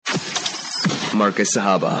Marcus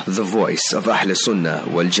Sahaba, the voice of Ahl Sunnah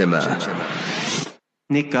wal Jama'ah.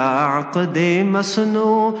 निकाह दे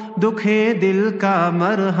मसनो दुखे दिल का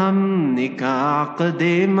मरहम, निकाह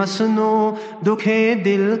दे मसनो दुखे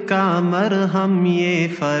दिल का मरहम, ये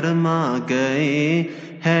फरमा गए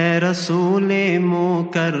है रसूले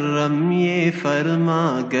मुकर्रम, ये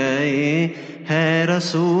फरमा गए है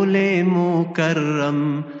रसूले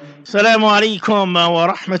मुकर्रम. السلام عليكم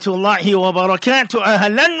ورحمة الله وبركاته.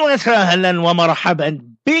 أهلا وسهلا ومرحبا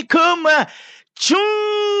بكم.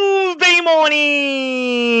 Tuesday morning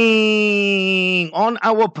on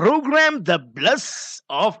our program, The Bliss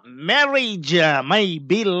of Marriage. My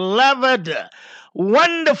beloved,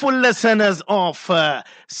 wonderful listeners of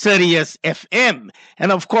Sirius FM.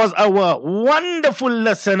 And of course, our wonderful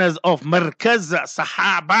listeners of Markaz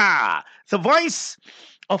Sahaba, the voice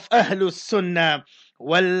of Ahlus Sunnah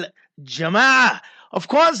wal Jama'ah. Of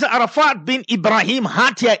course, Arafat bin Ibrahim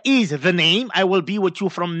Hatia is the name. I will be with you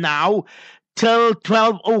from now till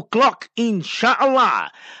 12 o'clock, inshallah.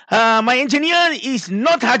 My engineer is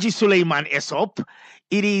not Haji Sulaiman Esop.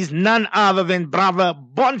 It is none other than Brother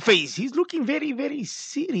Boniface. He's looking very, very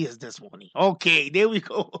serious this morning. Okay, there we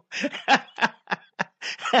go.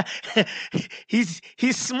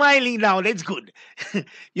 He's smiling now. That's good.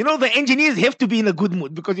 You know, the engineers have to be in a good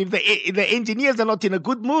mood, because if the engineers are not in a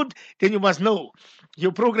good mood, then you must know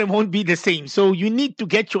your program won't be the same. So you need to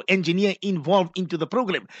get your engineer involved into the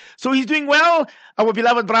program. So he's doing well. Our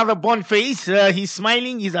beloved brother Boniface, he's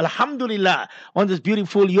smiling. He's alhamdulillah on this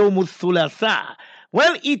beautiful Yomul Thulatha.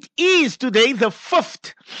 Well, it is today the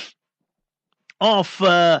 5th of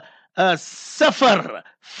Safar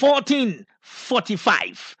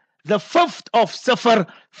 1445. The 5th of Safar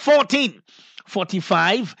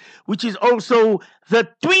 1445, which is also the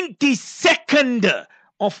 22nd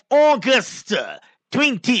of August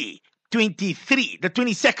 2023. The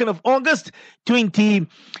 22nd of August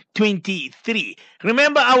 2023.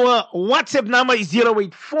 Remember, our WhatsApp number is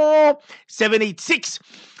 084 786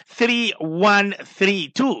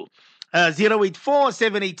 3132. 084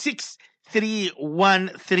 786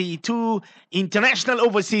 3132. International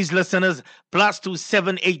overseas listeners +2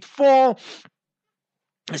 784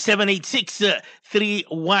 786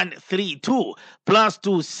 3132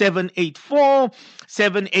 +2 784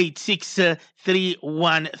 786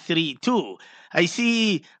 3132. I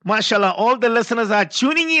see, mashallah, all the listeners are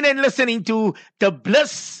tuning in and listening to The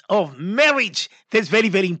Bliss of Marriage. That's very,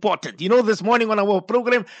 very important. You know, this morning on our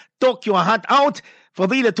program, Talk Your Heart Out,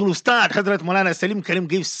 Fadilatul Ustad Hazrat Maulana Salim Karim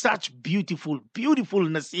gave such beautiful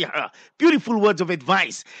nasiha, beautiful words of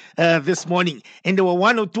advice this morning. And there were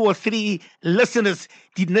 1 or 2 or 3 listeners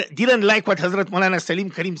didn't like what Hazrat Maulana Salim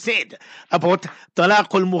Karim said about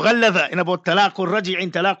talaqul mughalladha and about talaqul raji'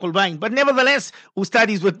 and talaqul bain. But nevertheless, Ustad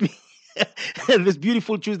is with me this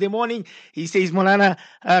beautiful Tuesday morning. He says, Maulana,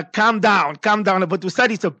 calm down. But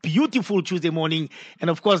Ustad, it's a beautiful Tuesday morning. And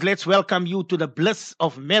of course, let's welcome you to the Bliss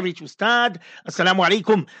of Marriage, Ustad. Assalamu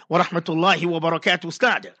alaikum wa rahmatullahi wa barakatuh,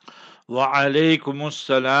 Ustad. Wa alaikum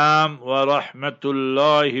assalam wa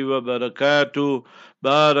rahmatullahi wa barakatuh.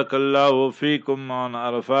 Barakallahu feekum on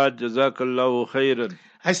Arafat. Jazakallahu khairan.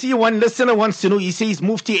 I see one listener wants to know, he says,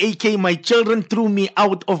 Mufti AK, my children threw me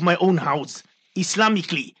out of my own house.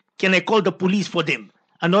 Islamically, can I call the police for them?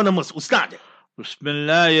 Anonymous, Ustad.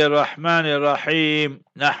 Bismillahir Rahmanir Rahim.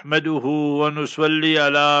 Nahmaduhu wa nusalli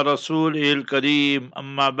ala Rasulihil Kareem.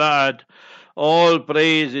 Amma ba'd. All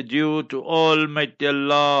praise is due to Almighty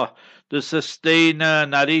Allah, the sustainer,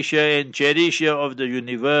 nourisher and cherisher of the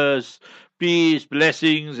universe. Peace,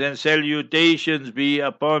 blessings and salutations be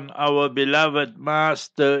upon our beloved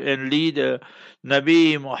master and leader,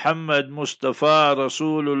 Nabi Muhammad Mustafa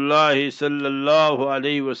Rasulullah sallallahu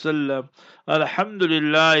alayhi wasallam.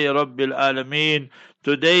 Alhamdulillahi Rabbil Alameen.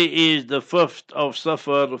 Today is the 5th of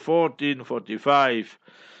Safar 1445.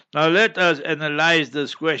 Now let us analyze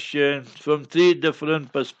this question from 3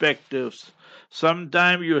 different perspectives.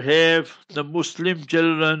 Sometimes you have the Muslim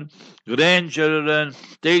children, grandchildren,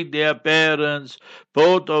 take their parents,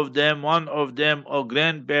 both of them, one of them, or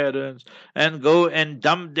grandparents, and go and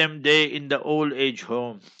dump them there in the old age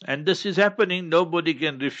home. And this is happening. Nobody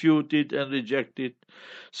can refute it and reject it.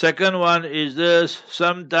 Second one is this,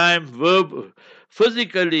 sometimes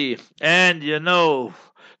physically, and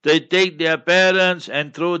they take their parents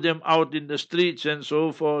and throw them out in the streets and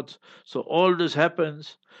so forth. So all this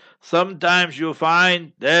happens. Sometimes you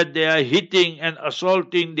find that they are hitting and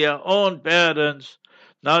assaulting their own parents.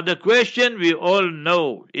 Now the question we all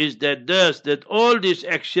know is that all these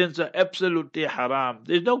actions are absolutely haram.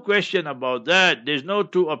 There's no question about that. There's no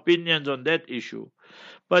two opinions on that issue.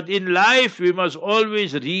 But in life we must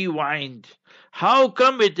always rewind. How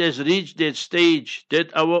come it has reached that stage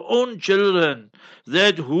that our own children,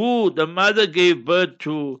 that who the mother gave birth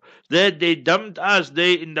to, that they dumped us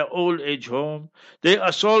there in the old age home, they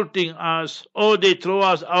assaulting us, or they throw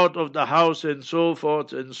us out of the house and so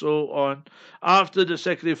forth and so on, after the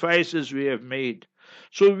sacrifices we have made.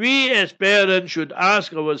 So we as parents should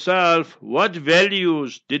ask ourselves, what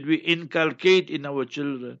values did we inculcate in our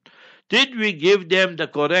children? Did we give them the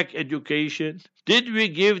correct education? Did we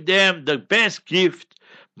give them the best gift?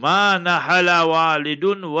 ما نحل والد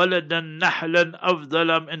ولدا نحلا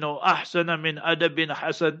أفضل منه أحسن من أدب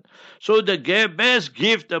حسن. So the best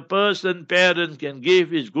gift a parent can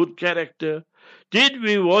give is good character. Did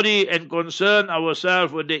we worry and concern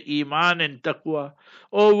ourselves with the iman and taqwa?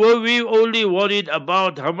 Or were we only worried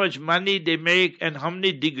about how much money they make and how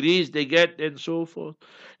many degrees they get and so forth?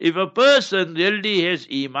 If a person really has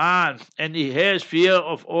iman and he has fear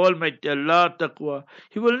of Almighty Allah, taqwa,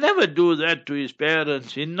 he will never do that to his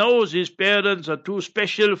parents. He knows his parents are too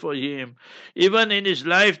special for him. Even in his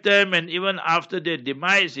lifetime and even after their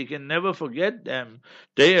demise, he can never forget them.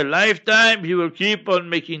 Their lifetime, he will keep on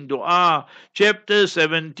making dua. Chapter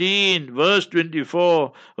 17, verse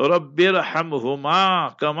 24,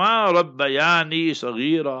 Rabbirhamhuma kama rabbayani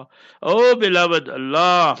saghira. Oh beloved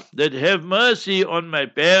Allah, that have mercy on my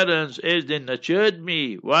parents as they nurtured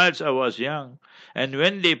me whilst I was young. And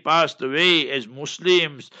when they passed away as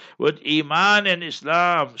Muslims with Iman and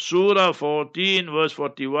Islam, Surah 14 verse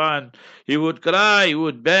 41, he would cry, he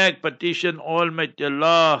would beg, petition Almighty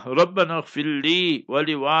Allah, Rabbana ighfir li wa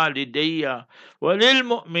li walidayya wa lil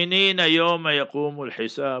mu'minina yawma yaqumul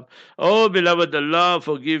hisab. Oh beloved Allah,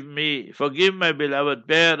 forgive me, forgive my beloved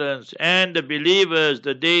parents and the believers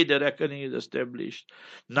the day the reckoning is established.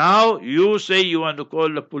 Now you say you want to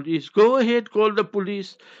call the police. Go ahead, call the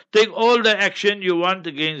police. Take all the action you want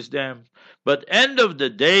against them. But end of the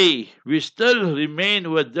day, we still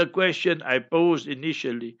remain with the question I posed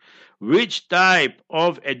initially. Which type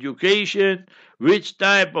of education, which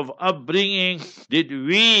type of upbringing did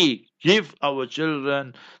we give our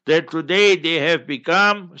children that today they have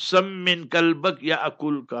become sammin kalbak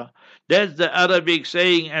ya'kulka? That's the Arabic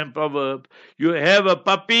saying and proverb. You have a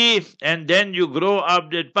puppy and then you grow up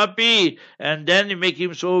that puppy and then you make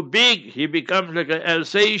him so big he becomes like an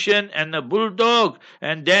Alsatian and a bulldog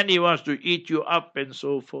and then he wants to eat you up and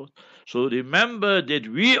so forth. So remember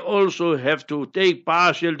that we also have to take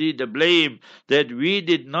partially the blame that we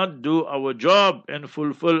did not do our job and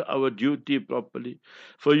fulfill our duty properly.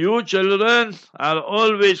 For you children, I'll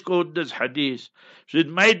always quote this hadith. So it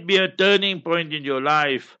might be a turning point in your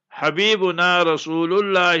life. Habibuna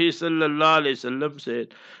Rasulullah sallallahu alayhi wasallam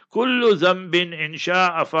said, Kullu zambin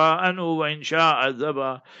insha afa'anu wa insha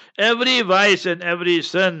azaba. Every vice and every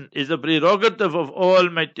sin is a prerogative of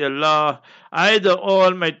Almighty Allah. Either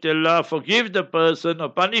Almighty Allah forgive the person or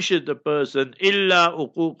punishes the person, illa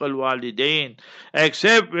uquq al-walidain,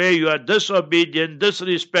 except where you are disobedient,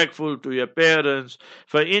 disrespectful to your parents.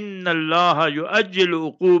 فَإِنَّ اللَّهَ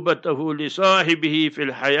يُؤَجِّلُ عُقُوبَتَهُ لِصَاحِبِهِ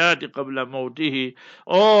فِي الْحَيَاةِ قَبْلَ مَوْتِهِ.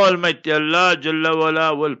 Almighty Allah Jalla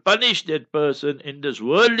wala will punish that person in this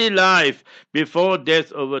worldly life before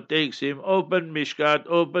death overtakes him. Open Mishkat,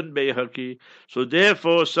 open Bayhaqi. So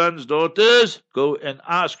therefore, sons, daughters, go and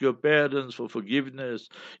ask your parents for forgiveness,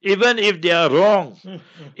 even if they are wrong.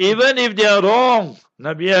 Even if they are wrong.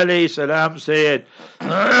 Nabi alayhi salam said,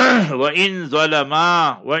 وَإِن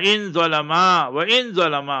ظَلَمَا وَإِن ظَلَمَا وَإِن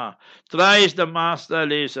ظَلَمَا. Thrice the Master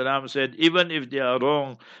alayhi salam said, even if they are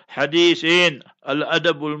wrong. Hadith in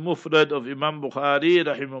Al-Adabul Mufrad of Imam Bukhari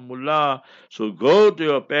rahimahullah. So go to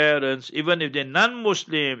your parents, even if they're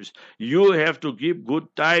non-Muslims, you have to keep good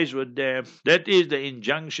ties with them. That is the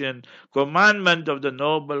injunction, commandment of the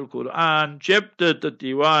Noble Quran, chapter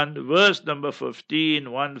 31, verse number 15,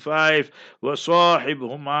 1-5, وَصَاحِبْهُمَا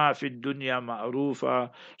فِي الدُّنْيَا مَعْرُوفًا.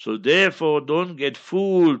 So therefore, don't get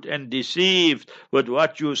fooled and deceived with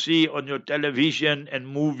what you see on your television and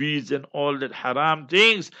movies and all that haram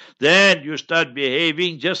things. Then you start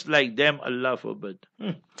behaving just like them, Allah forbid.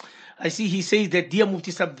 I see he says that, dear Mufti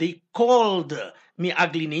Sahib, they called me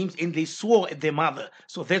ugly names and they swore at their mother.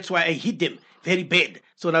 So that's why I hit them very bad.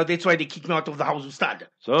 So now that's why they kicked me out of the house, Ustad.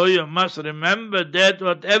 So you must remember that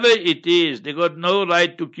whatever it is, they got no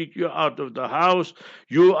right to kick you out of the house.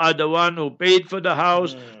 You are the one who paid for the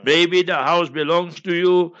house. Maybe the house belongs to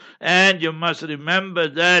you. And you must remember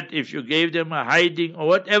that if you gave them a hiding or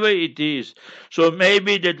whatever it is. So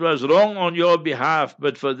maybe that was wrong on your behalf.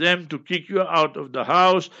 But for them to kick you out of the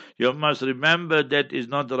house, you must remember that is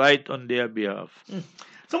not right on their behalf.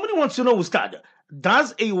 Somebody wants to know, Ustad,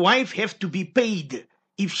 does a wife have to be paid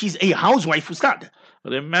if she's a housewife, Ustad?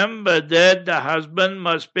 Remember that the husband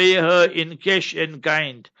must pay her in cash and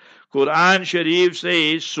kind. Quran Sharif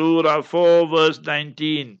says, Surah 4 verse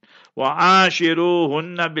 19,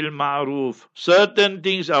 وَعَاشِرُوهُنَّ بِالْمَعْرُوفِ. Certain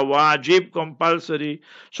things are wajib, compulsory.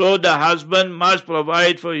 So the husband must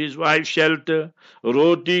provide for his wife shelter,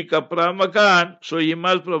 roti, kapra, makan. So he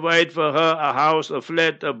must provide for her a house, a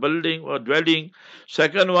flat, a building or dwelling.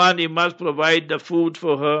 Second one, he must provide the food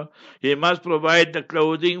for her. He must provide the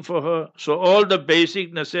clothing for her. So all the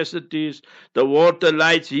basic necessities, the water,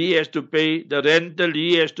 lights, he has to pay. The rental,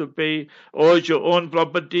 he has to pay. Or it's your own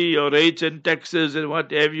property, your rates and taxes and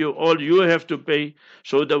what have you, all you have to pay.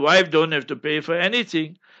 So the wife don't have to pay for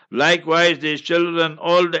anything. Likewise, these children,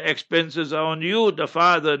 all the expenses are on you, the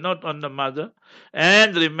father, not on the mother.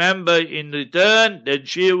 And remember, in return, that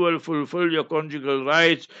she will fulfill your conjugal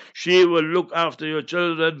rights. She will look after your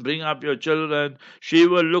children, bring up your children. She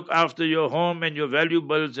will look after your home and your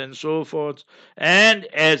valuables and so forth. And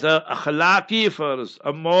as a akhlaqi farz,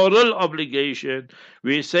 a moral obligation,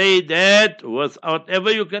 we say that with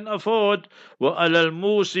whatever you can afford, وَعَلَى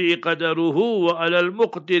الْمُوسِعِ قَدَرُهُ وَعَلَى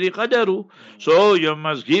الْمُقْتِرِ قَدَرُهُ. So you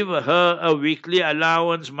must give her a weekly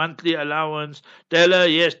allowance, monthly allowance. Tell her,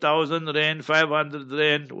 yes, 1,000 rand, 500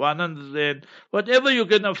 rand, 100 rand, whatever you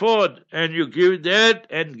can afford. And you give that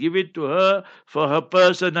and give it to her for her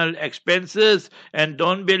personal expenses. And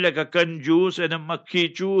don't be like a kanjus and a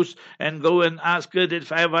makki juice and go and ask her that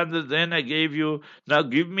 500 rand I gave you. Now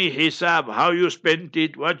give me hisab, how you spent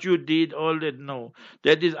it, what you did, all that. No.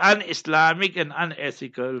 That is un-Islamic and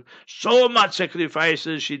unethical. So much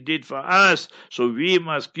sacrifices she did for us. So we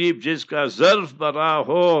must keep jiska zarf bara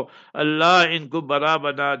ho, Allah inko bara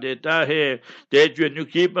bana deta hai. That when you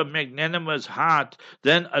keep a magnanimous heart,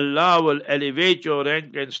 then Allah will elevate your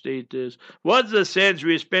rank and status. What's the sense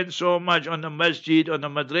we spend so much on the masjid, on the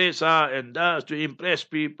madrasa and thus to impress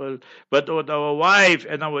people, but with our wife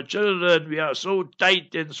and our children we are so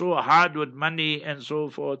tight and so hard with money and so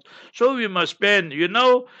forth. So we must spend. You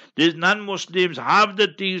know, these non-Muslims, half the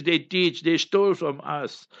things they teach, they stole from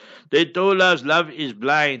us. They told us love is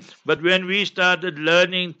blind. But when we started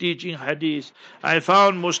learning, teaching hadith, I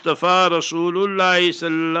found Mustafa Rasulullah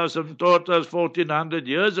sallallahu alaihi wasallam taught us 1400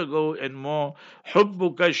 years ago and more.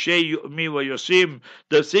 Hubbuka shay yu'mi wa yusim.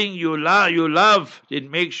 The thing you love, it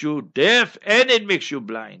makes you deaf and it makes you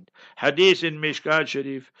blind. Hadith in Mishkat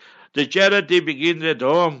Sharif. The charity begins at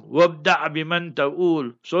home. وَابْدَعْ بِمَنْ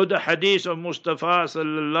تَعُولُ. So the hadith of Mustafa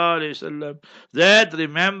sallallahu alayhi wasallam, that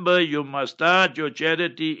remember you must start your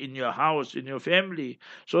charity in your house, in your family.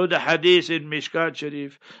 So the hadith in Mishkat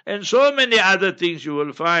Sharif. And so many other things you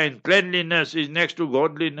will find. Cleanliness is next to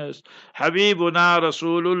godliness. Habibuna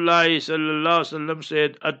Rasulullah sallallahu alayhi wasallam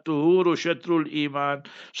said, At-tuhuru shatrul iman.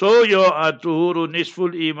 So your at-tuhuru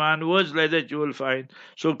nisful iman, words like that you will find.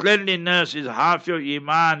 So cleanliness is half your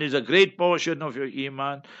iman, is a great portion of your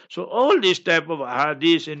iman. So all this type of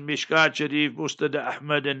hadith in Mishkat Sharif, Musnad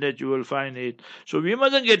Ahmad, and that you will find it. So we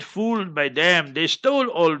mustn't get fooled by them. They stole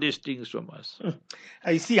all these things from us.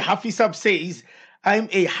 I see Hafizab says, I'm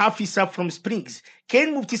a Hafizab from Springs.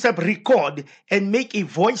 Can Mufti Sab record and make a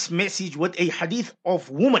voice message with a hadith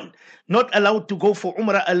of woman not allowed to go for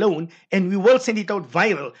Umrah alone, and we will send it out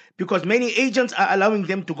viral because many agents are allowing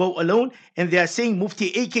them to go alone, and they are saying Mufti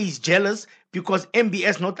AK is jealous because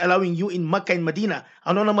MBS not allowing you in Makkah and Medina.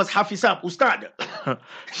 Anonymous Hafizab, Ustad.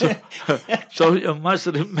 So you must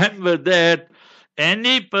remember that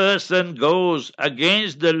any person goes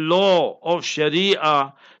against the law of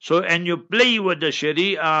Sharia, and you play with the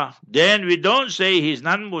Sharia, then we don't say he's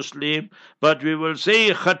non-Muslim, but we will say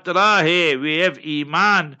khatra hai, we have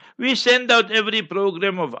iman. We send out every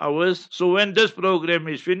program of ours. So when this program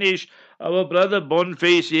is finished, our brother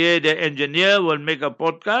Boniface here, the engineer, will make a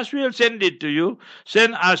podcast. We'll send it to you.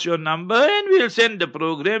 Send us your number and we'll send the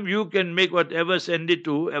program. You can make whatever, send it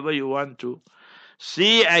to whoever you want to.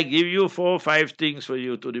 See, I give you 4 or 5 things for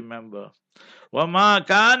you to remember. وَمَا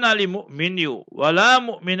كَانَ لِمُؤْمِنٍ وَلَا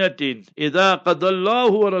مُؤْمِنَةٍ إِذَا قَضَى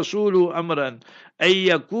اللَّهُ وَرَسُولُهُ أَمْرًا أَن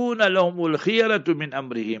يَكُونَ لَهُمُ الْخِيَرَةُ مِنْ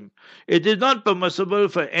أَمْرِهِمْ. It is not permissible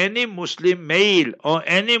for any Muslim male or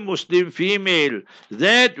any Muslim female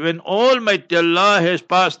that when Almighty Allah has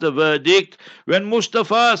passed the verdict, when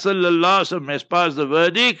Mustafa sallallahu alaihi wasallam has passed the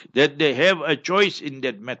verdict, that they have a choice in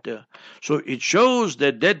that matter. So it shows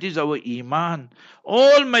that that is our iman.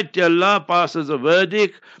 Almighty Allah passes a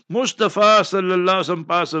verdict, Mustafa sallallahu alaihi wasallam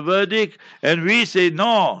passes a verdict, and we say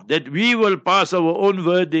no, that we will pass our own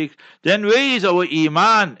verdict. Then where is our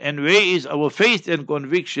iman and where is our faith and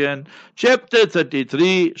conviction? Chapter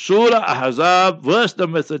 33, Surah Ahzab, verse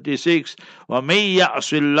number 36. وَمَن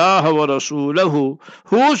يَعْصِ اللَّهَ وَرَسُولَهُ,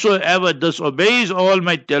 whosoever disobeys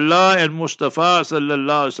Almighty Allah and Mustafa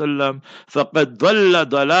sallallahu alaihi wasallam, فَقَدْ ضَلَّ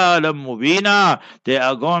ضَلَالًا مُبِينًا, they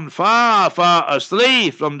are gone far, far astray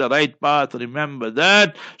from the right path. Remember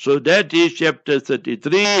that. So that is chapter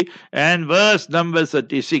 33 and verse number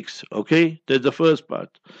 36. Okay, that's the first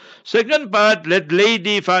part. Second part, let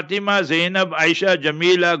Lady Fatima Zainab Aisha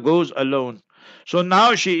Jamila goes alone. So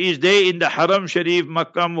now she is there in the Haram Sharif,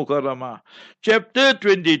 Makkah Mukarramah. Chapter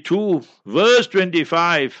 22, verse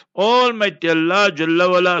 25. Almighty Allah Jalla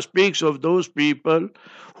wala speaks of those people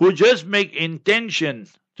who just make intention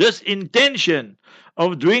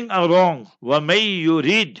of doing a wrong. وَمَن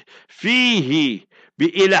يُرِدْ فِيهِ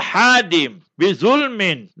بِإِلْحَادٍ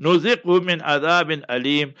بِظُلْمٍ نُذِقْهُ مِنْ عَذَابٍ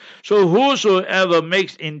أَلِيمٍ. So whosoever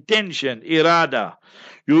makes intention, irada,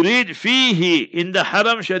 you read fihi in the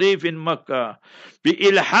Haram Sharif in Makkah, bi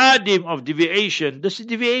ilhadim of deviation. This is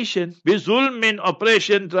deviation. Bi zulmin,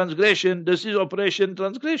 oppression, transgression. This is oppression,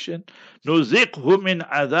 transgression. Nuziqhu min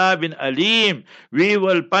adhabin alim. We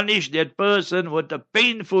will punish that person with a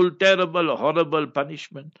painful, terrible, horrible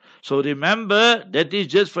punishment. So remember, that is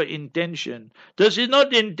just for intention. This is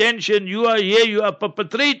not intention. You are here, you are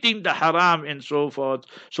perpetrating the haram and so forth.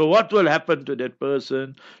 So what will happen to that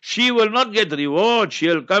person? She will not get reward.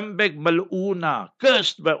 She'll come back mal'una,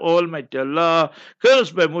 cursed by Almighty Allah,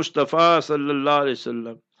 cursed by Mustafa sallallahu alaihi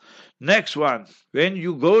wasallam. Next one, when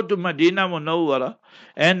you go to Medina Munawwara,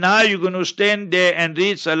 and now you're going to stand there and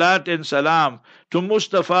read Salat and Salam to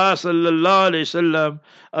Mustafa sallallahu alaihi wasallam,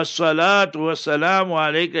 as-salatu was-salamu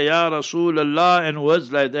alayka ya Rasulullah, and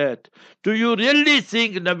words like that. Do you really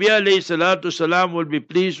think Nabi alayhi salatu salam will be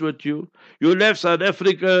pleased with you? You left South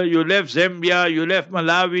Africa, you left Zambia, you left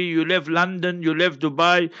Malawi, you left London, you left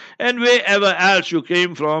Dubai, and wherever else you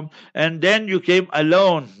came from, and then you came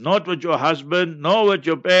alone, not with your husband, nor with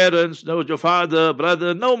your parents, nor with your father,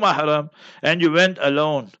 brother, no mahram, and you went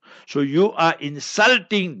alone. So you are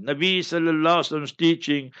insulting Nabi sallallahu alaihi wasallam's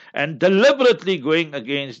teaching and deliberately going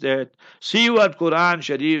against that. See what Quran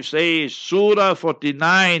Sharif says, Surah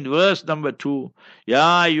 49, verse number 2.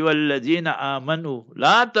 Ya ayyuhalladhina amanu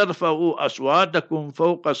la tarfa'u aswatakum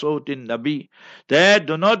fawqa sawtin nabi. That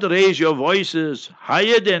do not raise your voices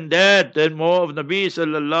higher than that, than more of Nabi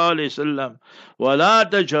sallallahu alaihi wasallam. وَلَا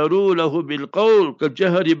تَجْهَرُوا لَهُ بِالْقَوْلِ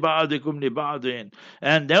كَجَهْرِ بَعْضِكُمْ لِبَعْضٍ.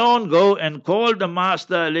 And don't go and call the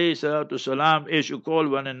Master alayhi salatu salam as you call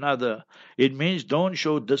one another. It means don't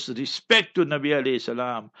show disrespect to Nabi alayhi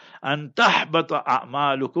salam. أَن تَحْبَطَ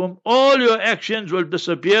أَعْمَالُكُمْ. All your actions will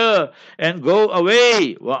disappear and go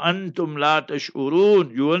away. وَأَنْتُمْ لَا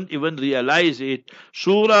تَشْعُرُونَ. You won't even realize it.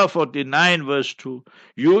 Surah 49 verse 2.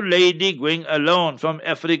 You lady going alone from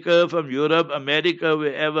Africa, from Europe, America,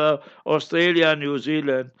 wherever, Australia, New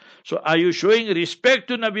Zealand. So are you showing respect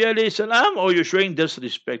to Nabi alayhi salam, or are you showing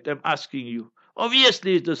disrespect? I'm asking you.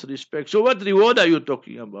 Obviously it's disrespect. So what reward are you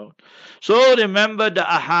talking about? So remember, the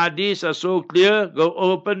ahadith are so clear. Go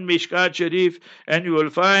open Mishkat Sharif and you will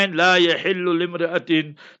find La yahillu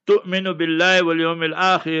limra'atin tu'minu billahi wal yawmil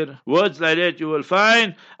akhir. Words like that you will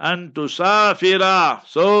find. And tusafira,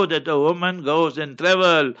 so that a woman goes and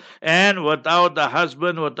travel, and without a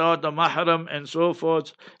husband, without a mahram and so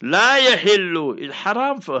forth. La yahillu is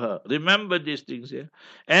haram for her. Remember these things here.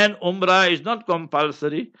 And umrah is not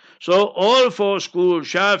compulsory. So all four schools,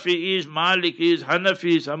 Shafi'is, Malikis,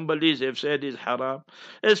 Hanafis, Hanbalis have said is haram.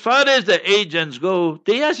 As far as the agents go,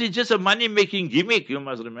 theirs is just a money-making gimmick, you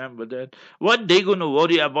must remember that. What they going to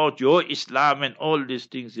worry about your Islam and all these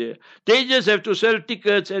things here? They just have to sell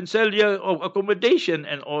tickets and sell your accommodation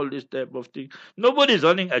and all this type of thing. Nobody's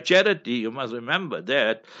running a charity, you must remember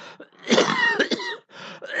that.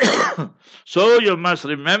 So you must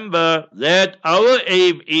remember that our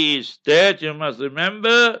aim is that you must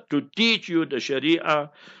remember to teach you the Sharia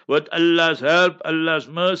with Allah's help, Allah's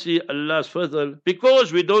mercy, Allah's fadl,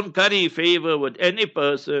 because we don't curry favor with any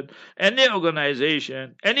person, any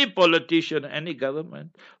organization, any politician, any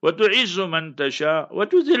government. وَتُعِزُّ مَن تَشَاءُ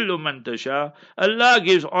وَتُذِلُّ مَن تَشَاءُ. Allah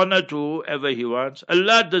gives honor to whoever He wants.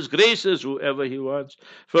 Allah disgraces whoever He wants.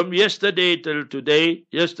 From yesterday till today,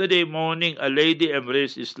 yesterday morning a lady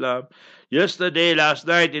embraced Islam. Yesterday, last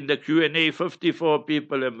night in the Q&A, 54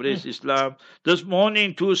 people embraced Islam. This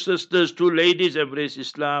morning, 2 sisters, 2 ladies embraced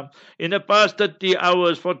Islam. Islam. In the past 30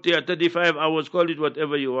 hours, 40 or 35 hours, call it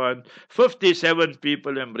whatever you want, 57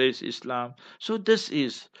 people embrace Islam. So this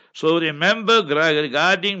is. So remember,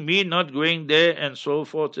 regarding me not going there and so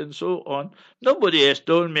forth and so on, nobody has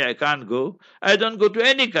told me I can't go. I don't go to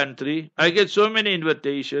any country. I get so many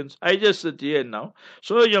invitations. I just sit here now.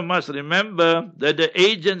 So you must remember that the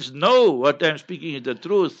agents know what I'm speaking is the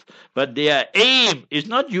truth, but their aim is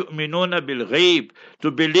not yu'minuna bil ghaib,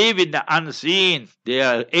 to believe in the unseen.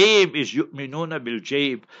 Their aim is yu'minuna bil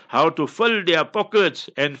jaib, how to fill their pockets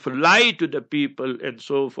and lie to the people and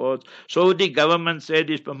so forth. Saudi government said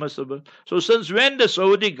it's permissible. So since when the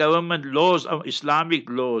Saudi government laws are Islamic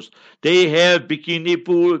laws? They have bikini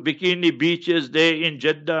pool, bikini beaches there in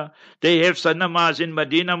Jeddah. They have cinemas in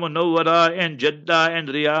Medina Munawwara and Jeddah and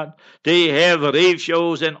Riyadh. They have rave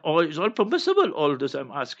shows and all. It's all permissible, all this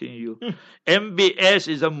I'm asking you. MBS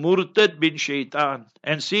is a murtad bin shaitan.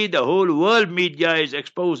 And see, the whole world media is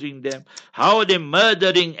exposing them. How they're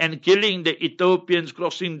murdering and killing the Ethiopians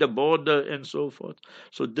crossing the border and so forth.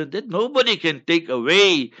 So that nobody can take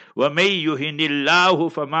away. وَمَن يُهِنِ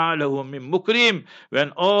اللَّهُ فَمَا لَهُ مِن مُكْرِمٍ.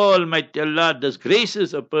 When Almighty Allah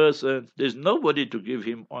disgraces a person, there's nobody to give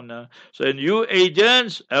him honor. So in you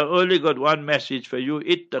agents, I only got one message for you.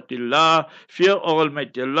 Ittaqillah, fear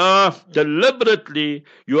Almighty Allah. Deliberately,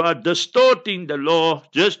 you are distorting the law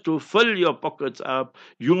just to fill your pockets up.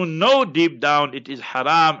 You know deep down it is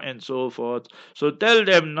haram and so forth. So tell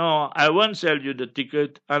them, no, I won't sell you the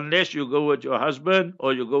ticket unless you go with your husband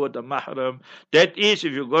or you go with a mahram. That is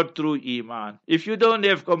if you got through Iman. If you don't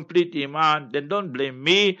have complete Iman, then don't blame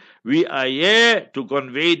me. We are here to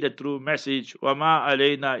convey the true message. وَمَا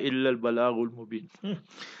عَلَيْنَا إِلَّا الْبَلَاغُ الْمُبِينُ.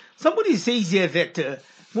 Somebody says here that,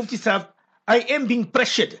 Mufti Sahib, I am being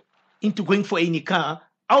pressured into going for a nikah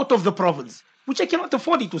out of the province, which I cannot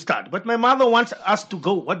afford it to start. But my mother wants us to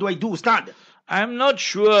go. What do I do, Ustad? I'm not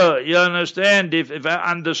sure, you understand, if I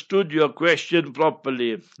understood your question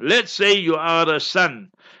properly. Let's say you are a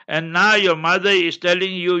son, and now your mother is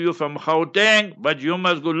telling you you're from Gauteng, but you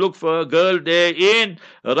must go look for a girl there in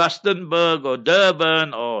Rustenburg or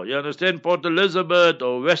Durban or, you understand, Port Elizabeth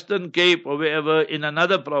or Western Cape or wherever in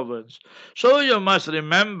another province. So you must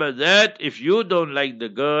remember that if you don't like the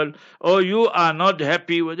girl or you are not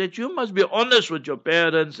happy with it, you must be honest with your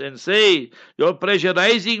parents and say, you're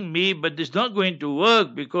pressurizing me, but it's not going to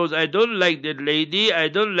work because I don't like that lady, I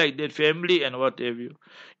don't like that family and what have you.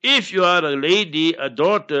 If you are a lady, a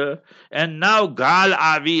daughter, and now Gal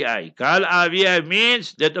Avi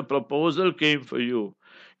means that a proposal came for you.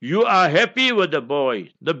 You are happy with the boy.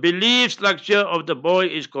 The belief structure of the boy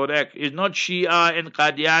is correct. It's not Shia and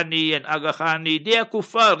Qadiani and Aga Khani. They are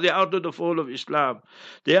kuffar. They are out of the fold of Islam.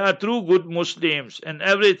 They are true good Muslims and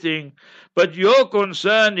everything. But your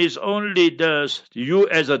concern is only this, you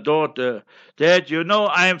as a daughter, that you know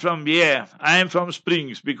I am from here, I am from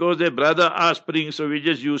Springs, because their brother are Springs, so we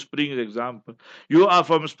just use Springs example. You are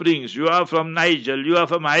from Springs, you are from Nigel, you are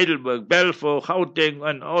from Heidelberg, Belfort, Gauteng,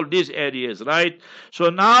 and all these areas, right? So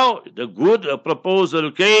now the good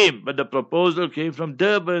proposal came, but the proposal came from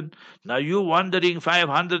Durban. Now you wandering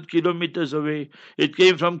 500 kilometers away. It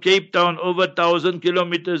came from Cape Town, over 1,000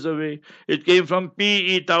 kilometers away. It came from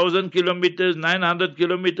PE, 1,000 kilometers, 900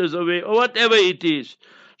 kilometers away, or whatever it is.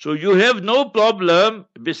 So you have no problem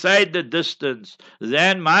beside the distance.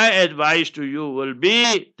 Then my advice to you will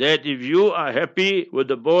be that if you are happy with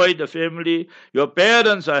the boy, the family, your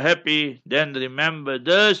parents are happy, then remember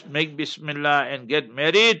this, make Bismillah and get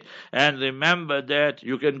married. And remember that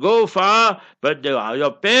you can go far, but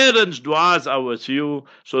your parents' du'as are with you.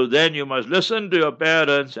 So then you must listen to your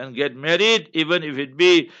parents and get married, even if it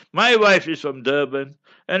be, my wife is from Durban.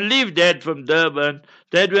 And leave that from Durban.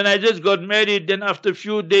 That when I just got married, then after a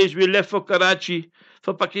few days we left for Karachi,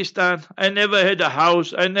 for Pakistan. I never had a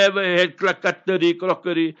house. I never had cutlery,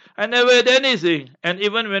 crockery. I never had anything. And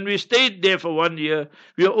even when we stayed there for 1 year,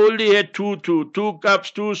 we only had two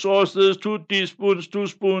cups, 2 saucers, 2 teaspoons, 2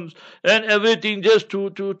 spoons, and everything just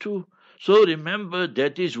two. So remember,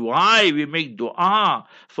 that is why we make dua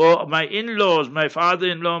for my in-laws, my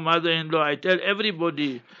father-in-law, mother-in-law. I tell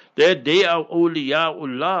everybody that they are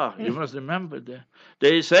awliyaullah. You must remember that.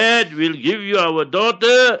 They said, we'll give you our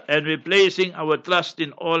daughter and we're placing our trust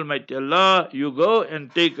in Almighty Allah. You go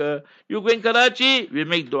and take her. You go in Karachi, we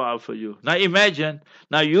make dua for you. Now imagine,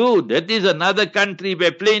 that is another country by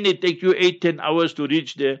plane it take you 8-10 hours to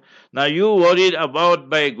reach there. Now you worried about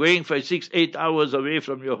by going for 6-8 hours away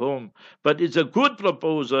from your home. But it's a good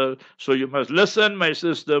proposal, so you must listen, my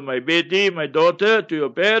sister, my baby, my daughter, to your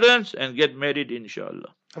parents and get married inshallah.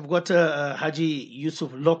 I've got Haji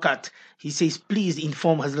Yusuf Lokat. He says, please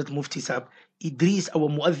inform Hazrat Mufti Sahib, Idris, our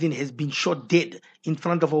muazzin, has been shot dead in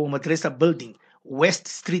front of our madrasa building, West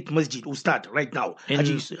Street Masjid, Ustad, right now.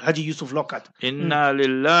 Haji Yusuf Lokat. Inna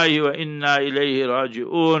lillahi wa inna ilayhi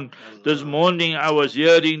raji'un. This morning I was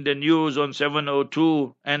hearing the news on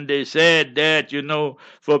 702, and they said that,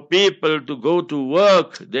 for people to go to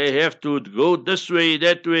work, they have to go this way,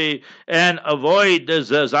 that way, and avoid the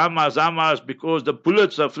zamas, because the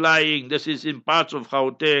bullets are flying. This is in parts of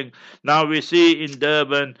Gauteng. Now we see in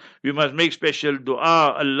Durban, we must make special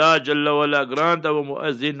dua. Allah Jalla wala grant our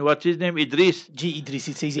muazzin, what's his name? Idris? Idris,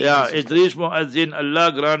 it says Idris muazzin,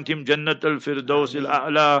 Allah grant him Jannat al-Firdaus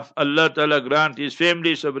al-A'la. Allah Ta'ala grant his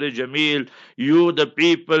family Sabr Jameel. You, the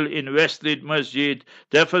people in West Street Masjid,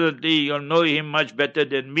 definitely you'll know him much better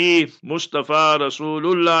than me. Mustafa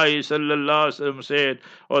Rasulullah sallallahu alaihi wasallam said,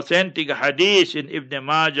 authentic hadith in Ibn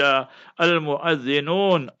Majah,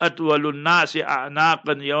 al-muazzinun atwalun nasi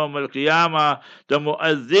a'naqan yawm al-qiyamah. The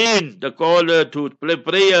muazzin, the caller to play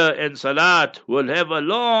prayer and salat, will have a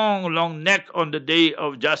long, long neck on the day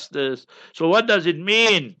of justice. So what does it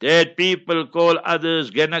mean? That people call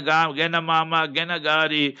others Genagam, Genamama,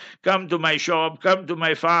 Genagari, come to my shop, come to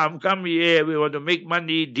my farm, come here, we want to make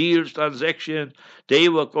money, deals, transactions. They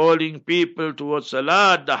were calling people towards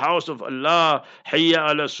Salat, the house of Allah.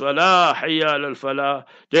 Hayya ala salah, hayya ala falah.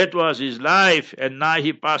 That was his life, and now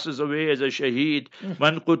he passes away as a shaheed.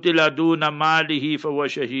 Man qutila duna malihi fawa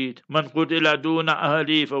shaheed. Man qutila duna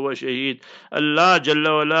ahli fawa shaheed. Allah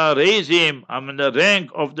Jalla wala raise him in the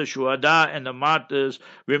rank of the shuhada and the martyrs.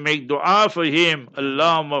 We make dua for him.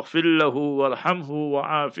 Allahumma ighfir lahu warhamhu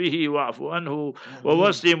wa'afihi wa'fu anhu wa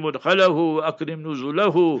wasi mudkhalahu wa akrim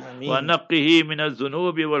nuzulahu wa naqqihi min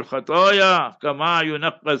الذنوب والخطايا كما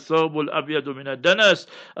ينقى الثوب الأبيض من الدنس.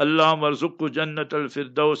 اللهم ارزقه جنة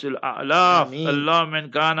الفردوس الأعلى. اللهم إن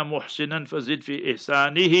كان محسنا فزد في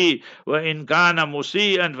إحسانه وإن كان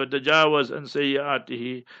مسيئا فتجاوز عن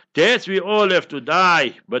سيئاته. Death, we all have to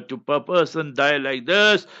die, but to a person die like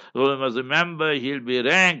this, we must remember he'll be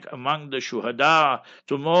ranked among the shuhada.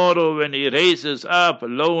 Tomorrow when he raises up,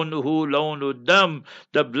 lawnuhu dam,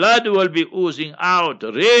 the blood will be oozing out,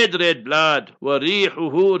 red blood,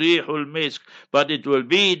 warihuhu rihul misk, but it will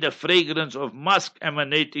be the fragrance of musk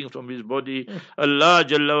emanating from his body. Allah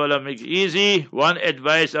Jalla wala make easy. One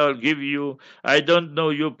advice I'll give you, I don't know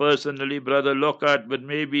you personally, Brother Lockhart, but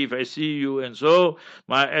maybe if I see you and so,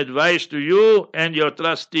 my advice to you and your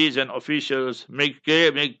trustees and officials,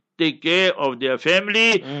 take care of their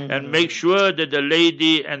family and make sure that the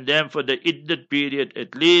lady and them for the iddat period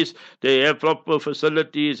at least they have proper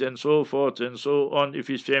facilities and so forth and so on if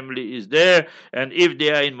his family is there, and if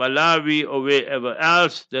they are in Malawi or wherever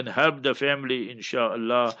else, then help the family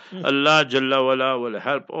inshallah. Allah Jalla wala will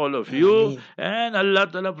help all of you, and Allah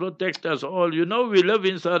Ta'ala protect us all. We live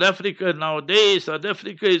in South Africa nowadays. South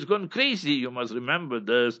Africa is gone crazy, you must remember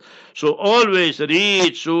this. So always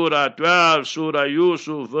read Surah 12, Surah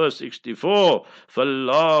Yusuf, verse 64.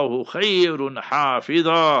 فَاللَّهُ خَيْرٌ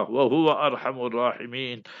حَافِظًا وَهُوَ أَرْحَمُ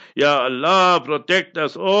الرَّاحِمِينَ. Ya Allah, protect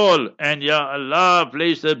us all, and Ya Allah,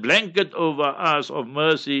 place a blanket over us of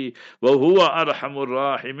mercy. وَهُوَ أَرْحَمُ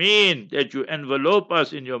الرَّاحِمِينَ, that you envelope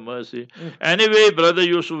us in your mercy. Anyway, Brother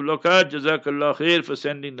Yusuf Lokat, Jazakallah khair for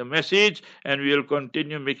sending the message, and we will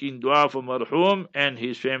continue making dua for Marhum and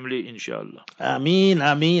his family inshallah. Ameen,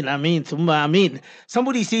 Thumma Ameen.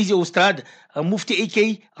 Somebody says, "Yo, Ustad, Mufti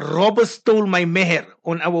AK, robbers stole my meher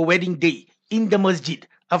on our wedding day in the masjid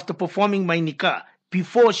after performing my nikah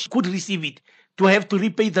before she could receive it. To have to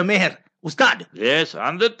repay the meher, Ustad?" Yes,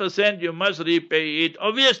 100% you must repay it.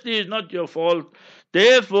 Obviously, it's not your fault.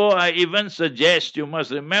 Therefore, I even suggest you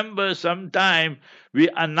must remember sometime we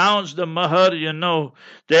announced the mahar,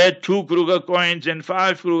 that 2 Kruger coins and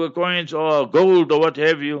 5 Kruger coins or gold or what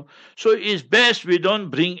have you. So it's best we don't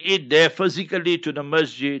bring it there physically to the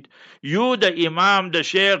masjid. You, the imam, the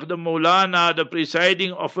sheikh, the maulana, the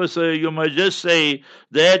presiding officer, you must just say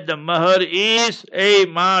that the mahar is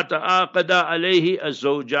ma ta'aqada alayhi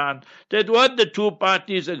az-zawjan. That what the two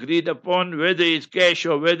parties agreed upon, whether it's cash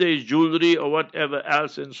or whether it's jewelry or whatever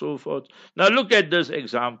else and so forth. Now look at this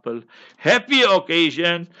example. Happy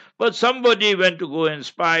occasion, but somebody went to go and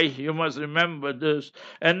spy. You must remember this.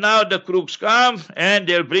 And now the crooks come and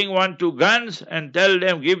they'll bring 1-2 guns and tell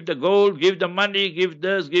them, give the gold, give the money, give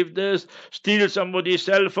this, steal somebody's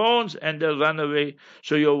cell phones, and they'll run away.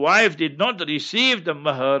 So your wife did not receive the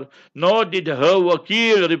mahar, nor did her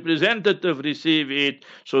wakil representative receive it.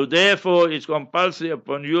 So therefore it's compulsory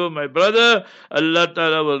upon you, my brother. Allah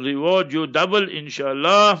Ta'ala will reward you double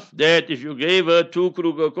inshallah, that if you gave her 2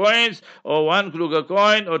 Kruger coins or 1 Kruger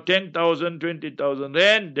coin or 10,000, 20,000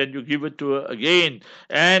 rand, then you give it to her again.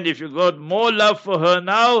 And if you got more love for her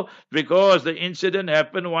now, because the incident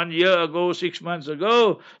happened 1 year ago, 6 months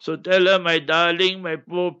ago, so tell her, my darling, my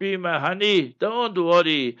poppy, my honey, don't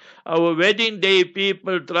worry. Our wedding day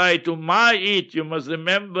people try to mar it. You must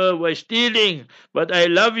remember we're stealing, but I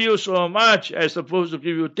love you so much. I'm supposed to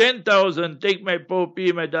give you 10,000. Take my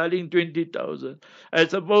poppy, my darling, 20,000. I'm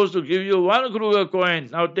supposed to give you 1 Kruger coin.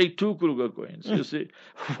 Now take 2 Kruger coins. You see,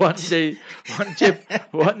 one day,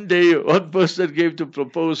 one person came to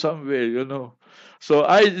propose somewhere, So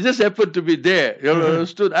I just happened to be there. You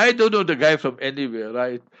understood? I don't know the guy from anywhere,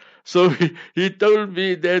 right? So he told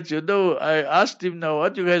me that, I asked him now,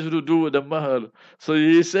 what you guys will do with the mahar? So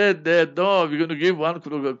he said that, no, we're going to give 1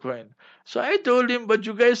 Kruger coin. So I told him, but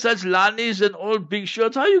you guys such lanis and all big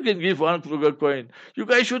shots, how you can give 1 Kruger coin? You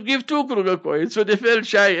guys should give 2 Kruger coins. So they felt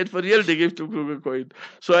shy, and for real they gave 2 Kruger coin.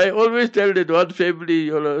 So I always tell that one family,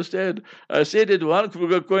 you understand, I say that 1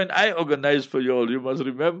 Kruger coin I organize for you all. You must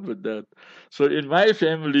remember that. So in my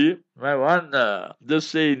family, my one,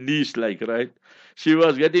 just say niece like, right? She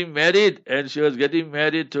was getting married, and she was getting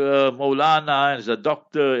married to a Maulana, and is a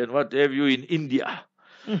doctor and what have you in India.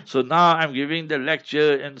 So now I'm giving the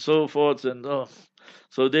lecture and so forth and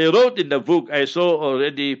so they wrote in the book, I saw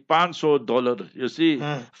already $500. You see,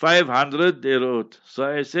 500 they wrote. So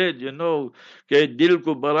I said, ke dil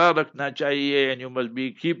ko bara rakhna chahiye, and you must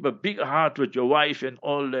keep a big heart with your wife and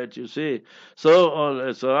all that. You see, so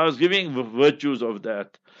I was giving virtues of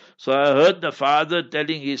that. So I heard the father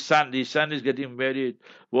telling his son is getting married.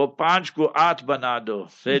 Wo 5 ko 8 bana do.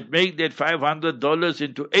 Said make that $500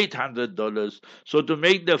 into $800. So to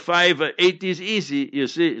make the 8 is easy, you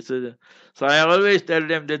see. So I always tell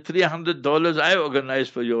them that $300 I organize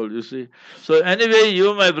for you all, you see. So anyway,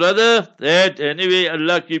 you, my brother, anyway,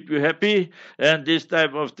 Allah keep you happy and this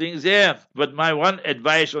type of things there. But my one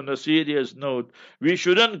advice on a serious note, we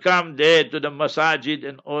shouldn't come there to the masajid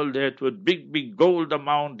and all that with big gold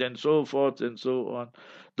amount and so forth and so on.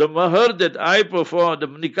 The mahar that I performed, the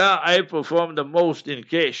nikah I performed the most in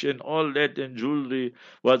cash and all that and jewelry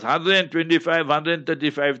was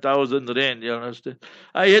 135,000 rand, you understand?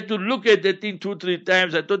 I had to look at that thing 2-3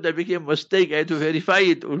 times. I thought that became a mistake. I had to verify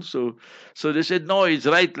it also. So they said, no, it's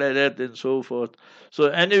right like that and so forth. So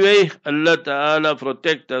anyway, Allah Ta'ala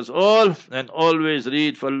protect us all and always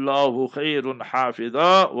read, فَاللَّهُ خَيْرٌ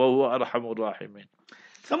حَافِظًا وَهُوَ أَرْحَمُ الرَّاحِمِينَ.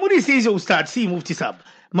 Somebody says, Ustad, see, Mufti Sahib,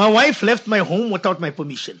 my wife left my home without my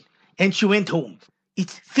permission, and she went home.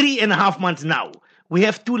 It's 3.5 months now. We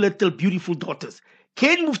have 2 little beautiful daughters.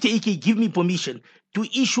 Can Mufti AK give me permission to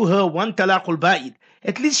issue her 1 talaqul ba'id?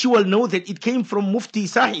 At least she will know that it came from Mufti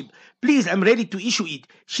Sahib. Please, I'm ready to issue it.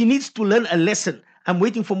 She needs to learn a lesson. I'm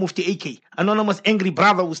waiting for Mufti AK. Anonymous angry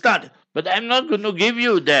brother, Ustad. But I'm not going to give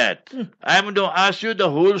you that. I'm going to ask you the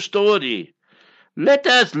whole story. Let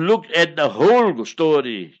us look at the whole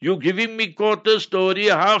story. You giving me quarter story,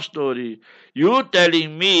 half story. You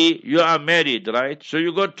telling me you are married, right? So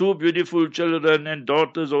you got 2 beautiful children and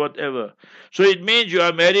daughters or whatever. So it means you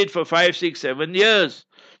are married for 5, 6, 7 years.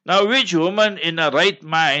 Now, which woman in a right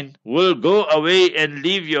mind will go away and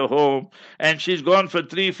leave your home, and she's gone for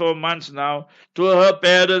 3, 4 months now, to her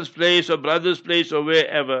parents' place or brother's place or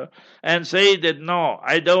wherever, and say that, no,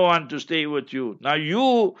 I don't want to stay with you. Now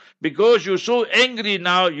you, because you're so angry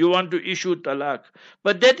now, you want to issue talaq.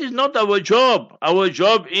 But that is not our job. Our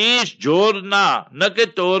job is jorna,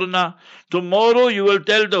 naketorna. Tomorrow you will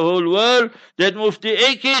tell the whole world that Mufti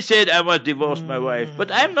AK said I must divorce my wife. But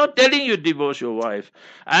I'm not telling you divorce your wife.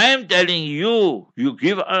 I am telling you, you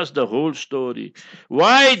give us the whole story.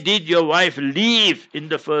 Why did your wife leave in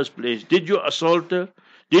the first place? Did you assault her?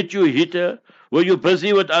 Did you hit her? Were you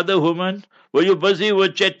busy with other women? Were you busy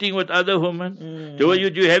with chatting with other women? Were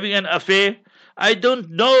you having an affair? I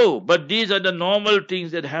don't know, but these are the normal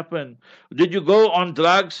things that happen. Did you go on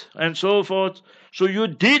drugs and so forth? So you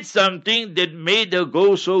did something that made her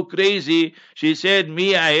go so crazy. She said,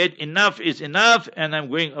 me, I had enough is enough, and I'm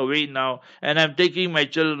going away now, and I'm taking my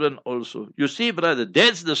children also. You see, brother,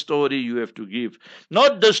 that's the story you have to give.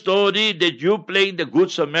 Not the story that you playing the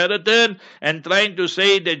good Samaritan and trying to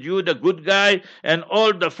say that you the good guy and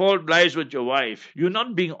all the fault lies with your wife. You're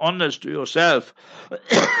not being honest to yourself.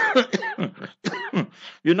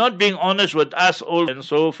 You're not being honest with us all and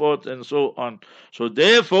so forth and so on. So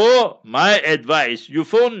therefore, my advice, you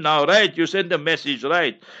phone now, right? You send a message,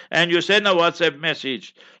 right? And you send a WhatsApp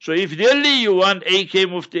message. So if really you want AK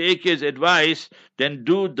Mufti AK's advice, then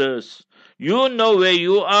do this. You know where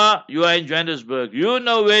you are in Johannesburg. You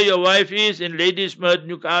know where your wife is in Ladysmith,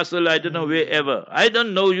 Newcastle, I don't know, wherever. I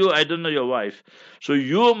don't know you, I don't know your wife. So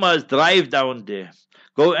you must drive down there.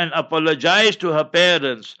 Go and apologize to her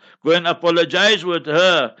parents. Go and apologize with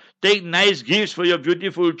her. Take nice gifts for your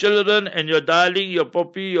beautiful children and your darling, your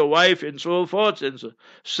puppy, your wife, and so forth. And so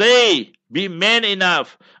say, be man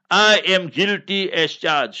enough. I am guilty as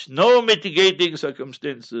charged. No mitigating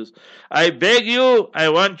circumstances. I beg you, I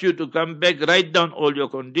want you to come back, write down all your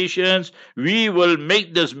conditions. We will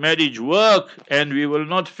make this marriage work and we will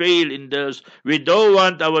not fail in this. We don't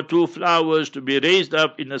want our two flowers to be raised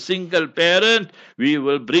up in a single parent. We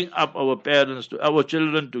will bring up our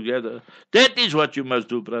children together. That is what you must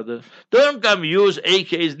do, brother. Don't come use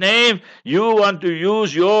AK's name. You want to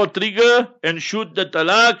use your trigger and shoot the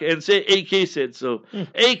talaq and say AK said so.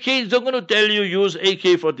 AK is not going to tell you use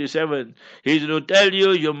AK-47. He's going to tell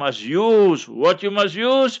you you must use. What you must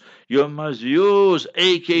use? You must use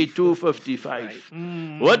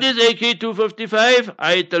AK-255. What is AK-255?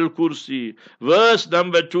 Ayatul Kursi. Verse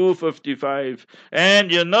number 255.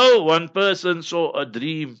 And you know, one person saw a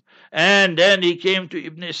dream. And then he came to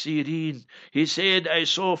Ibn Sirin. He said, I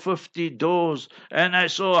saw 50 doors and I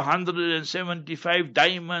saw 175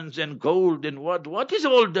 diamonds and gold and what is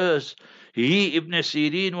all this? He, Ibn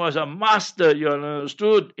Sirin, was a master, you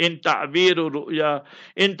understood, in ta'bir ru'ya,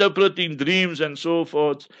 interpreting dreams and so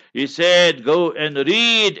forth. He said, go and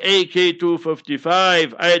read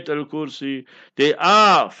AK-255, Ayat al-Kursi. There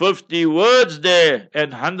are 50 words there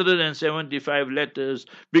and 175 letters.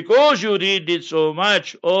 Because you read it so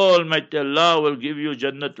much, Almighty Allah will give you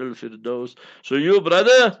Jannatul Firdaus. So you,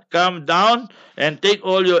 brother, calm down and take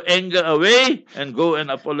all your anger away and go and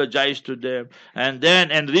apologize to them. And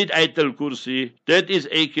read Ayat al-Kursi. That is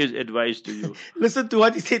AK's advice to you. Listen to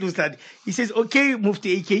what he said, Ustad. He says, okay,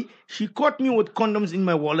 Mufti AK, she caught me with condoms in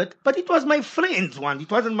my wallet, but it was my friend's one. It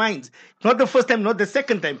wasn't mine. Not the first time, not the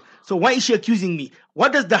second time. So why is she accusing me?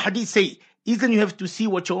 What does the hadith say? Isn't you have to see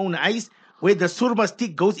with your own eyes? Where the surma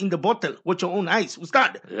stick goes in the bottle with your own eyes.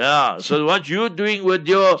 Ustad. Yeah, so what you doing with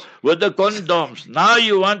the condoms? Now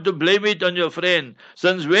you want to blame it on your friend.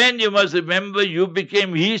 Since when, you must remember, you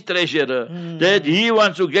became his treasurer. That he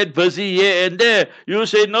wants to get busy here and there. You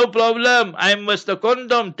say, no problem, I must the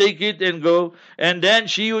condom, take it and go. And then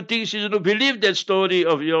you think she's going to believe that story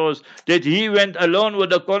of yours, that he went alone with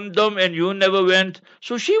the condom and you never went.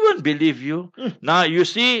 So she won't believe you. Now you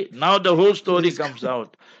see, now the whole story comes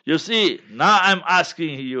out. You see, now I'm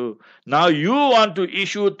asking you. Now you want to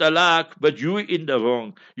issue talaq, but you in the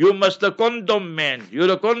wrong. You must a condom man.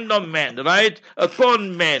 You're a condom man, right? A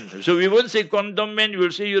con man. So we won't say condom man, we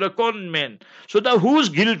will say you're a con man. So now who's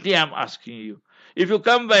guilty, I'm asking you. If you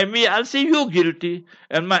come by me, I'll say you're guilty.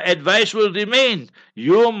 And my advice will remain.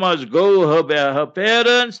 You must go by her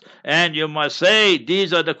parents and you must say,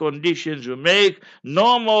 these are the conditions you make.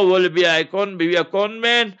 No more will be a con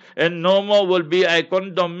man and no more will be a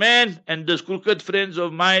condom man. And those crooked friends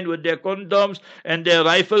of mine with their condoms and their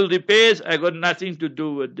rifle repairs, I got nothing to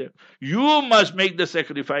do with them. You must make the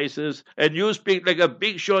sacrifices and you speak like a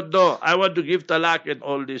big shot door. I want to give talaq and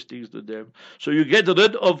all these things to them. So you get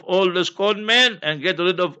rid of all this con men and get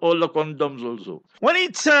rid of all the condoms also. When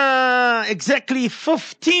it's exactly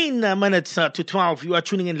 15 minutes to 12, you are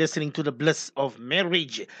tuning in listening to the Bliss of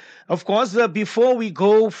Marriage. Of course, before we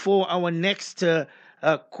go for our next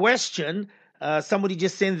question, somebody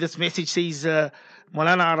just sent this message, says,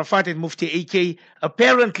 Maulana Arafat and Mufti AK,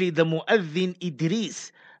 apparently the Mu'adhin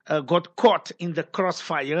Idris got caught in the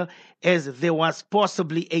crossfire as there was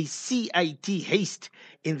possibly a CIT haste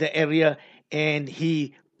in the area and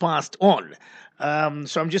he passed on.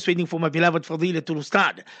 So I'm just waiting for my beloved Fadilatul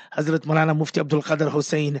Ustad, Hazrat Maulana Mufti Abdul Qadir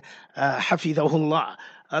Hussain, Hafidahullah.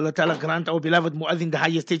 Allah Ta'ala grant our beloved Mu'adhin the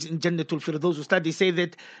highest stage in Jannatul Firdaus. Ustad, they say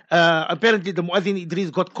that apparently the Mu'adhin Idris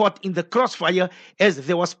got caught in the crossfire as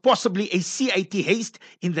there was possibly a CIT haste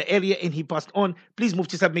in the area and he passed on. Please,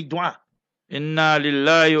 Mufti Sahib, make dua. Inna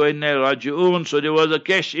lillahi wa inna raji'un. So there was a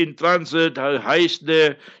cash in transit, a heist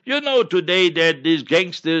there. You know today that these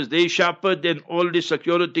gangsters, they sharper than all the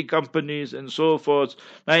security companies and so forth.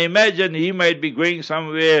 Now imagine he might be going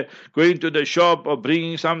somewhere, going to the shop or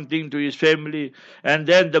bringing something to his family, and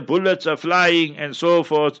then the bullets are flying and so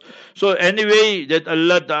forth. So anyway, that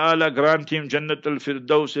Allah Ta'ala grant him Jannatul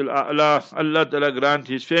Firdaus al-A'la. Allah Ta'ala grant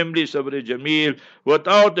his family Sabr Jameel,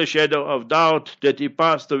 without a shadow of doubt that he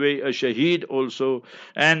passed away a shaheed shaheed also.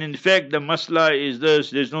 And in fact, the masla is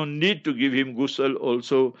this: there's no need to give him ghusl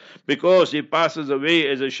also, because he passes away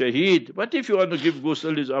as a shaheed. But if you want to give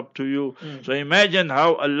ghusl, it's up to you. So imagine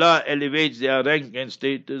how Allah elevates their rank and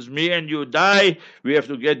status. Me and you die, we have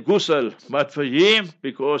to get ghusl. But for him,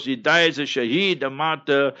 because he dies a shaheed, a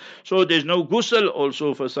martyr, so there's no ghusl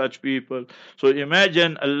also for such people. So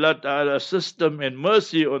imagine Allah Ta'ala's system and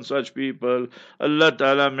mercy on such people. Allah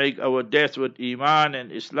Ta'ala make our death with Iman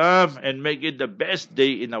and Islam, and make it the best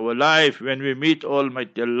day in our life when we meet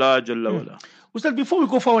Almighty Allah Jalla wala. Ustad, before we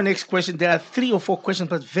go for our next question, there are 3 or 4 questions,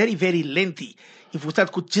 but very, very lengthy. If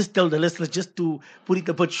Ustad could just tell the listeners, just to put it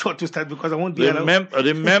a bit short, Ustad, because I won't be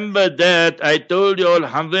Remember that I told you all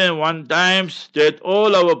 101 times that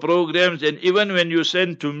all our programs, and even when you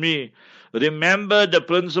send to me, remember the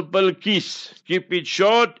principle KISS. Keep it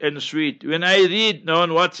short and sweet. When I read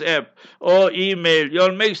on WhatsApp or email,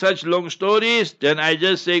 you'll make such long stories, then I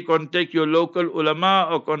just say contact your local ulama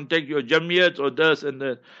or contact your jamiyat or this and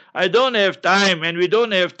that. I don't have time, and we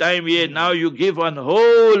don't have time here. Now you give one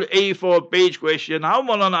whole A4 page question. How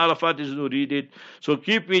Maulana Arafat is to read it? So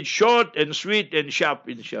keep it short and sweet and sharp,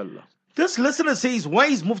 inshallah. This listener says, why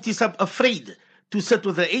is Mufti Sahib afraid to sit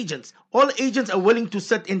with the agents? All agents are willing to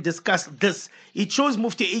sit and discuss this. It shows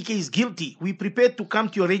Mufti AK is guilty. We prepared to come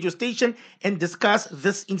to your radio station and discuss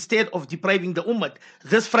this instead of depriving the ummah.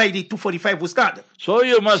 This Friday, 2:45, Ustad. So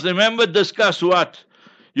you must remember, discuss what?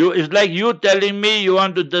 It's like you telling me you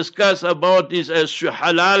want to discuss about is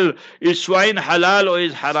halal, is swine halal or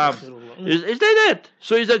is haram. Is like that.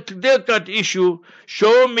 So it's a clear-cut issue.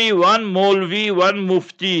 Show me one Maulvi, one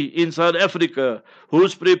Mufti in South Africa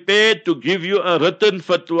who's prepared to give you a written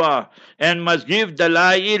fatwa and must give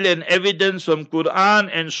dalail and evidence from Quran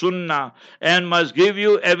and Sunnah, and must give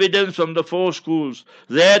you evidence from the 4 schools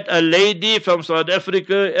that a lady from South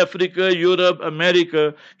Africa, Europe,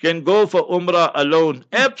 America can go for Umrah alone.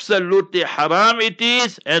 Absolutely haram it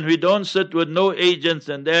is, and we don't sit with no agents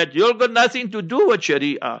and that. You've got nothing to do with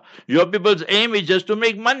Sharia. Your people's aim is just to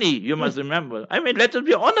make money, you must remember. I mean, let us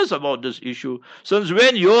be honest about this issue. Since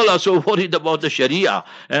when you all are so worried about the Sharia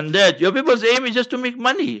and that? Your people's aim is just to make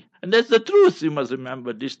money. And that's the truth, you must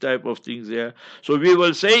remember, this type of things there. So we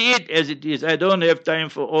will say it as it is. I don't have time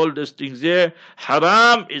for all these things there.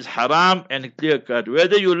 Haram is haram and clear cut.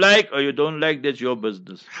 Whether you like or you don't like, that's your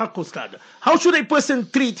business. Haq, Ustad. How should a person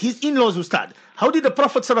treat his in-laws, Ustad? How did the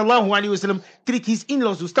Prophet ﷺ treat his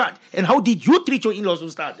in-laws, Ustad? And how did you treat your in-laws,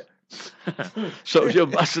 Ustad? So you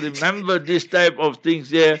must remember this type of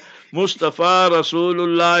things there. Mustafa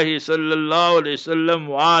Rasulullah sallallahu alaihi wasallam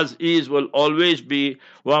was, is, will always be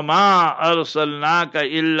وَمَا أَرْسَلْنَاكَ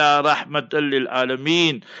إِلَّا رَحْمَةً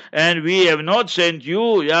لِلْعَالَمِينَ. And we have not sent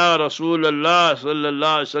you, Ya Rasulullah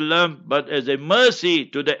sallallahu alaihi wasallam, but as a mercy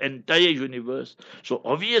to the entire universe. So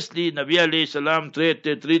obviously Nabi alayhi salam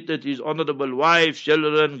treated his honorable wives,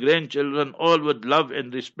 children, grandchildren, all with love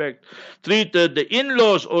and respect. Treated the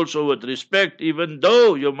in-laws also with respect, even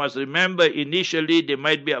though you must remember initially they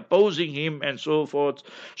might be opposing him and so forth.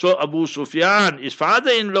 So Abu Sufyan is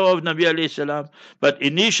father-in-law of Nabi alayhi salam, but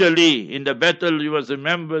initially in the battle, you must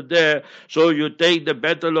remember there, so you take the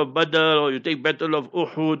battle of Badr, or you take battle of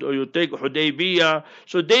Uhud, or you take Hudaybiyah.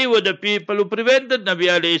 So they were the people who prevented Nabi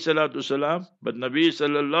alayhi salatu salam. But Nabi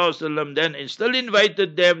sallallahu alaihi wasallam then still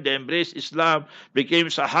invited them. They embraced Islam, became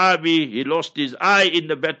Sahabi. He lost his eye in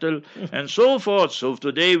the battle, and so forth. So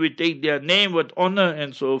today we take their name with honor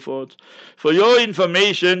and so forth. For your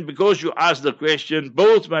information, because you asked the question,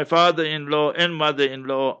 both my father-in-law and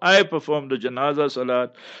mother-in-law, I performed the Janazah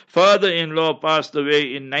Salat. Father-in-law passed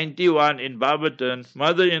away in 91 in Barberton.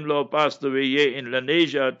 Mother-in-law passed away here in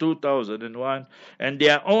Lanesia 2001. And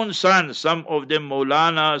their own sons, some of them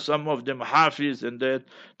Maulana, some of them Hafiz and that,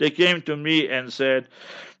 they came to me and said,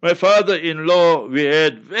 my father-in-law, we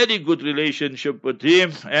had very good relationship with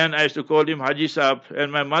him, and I used to call him Haji Saab.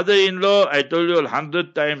 And my mother-in-law, I told you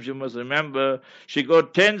 100 times, you must remember, she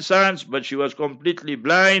got 10 sons, but she was completely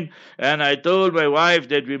blind. And I told my wife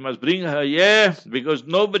that we must bring her here, because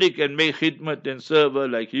nobody can make khidmat and serve her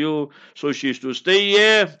like you. So she used to stay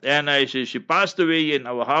here, and she passed away in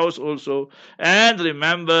our house also. And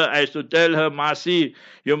remember, I used to tell her, Masi,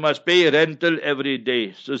 you must pay rental every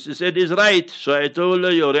day. So she said, it's right. So I told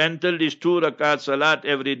her, your rental is 2 rakat salat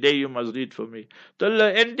every day you must read for me. Tell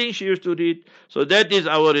her anything she used to read. So that is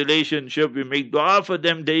our relationship. We make dua for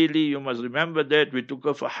them daily. You must remember that. We took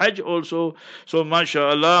her for Hajj also. So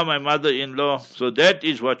mashallah, my mother-in-law. So that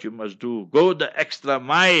is what you must do. Go the extra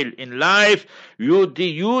mile in life. You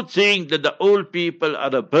think that the old people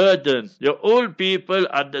are a burden. The old people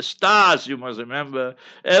are the stars, you must remember.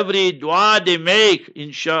 Every dua they make,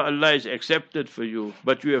 inshallah, is accepted for you.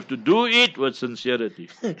 But but you have to do it with sincerity.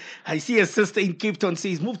 I see a sister in Cape Town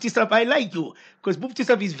says, Mufti Sahib, I like you because Mufti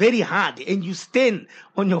Sahib is very hard and you stand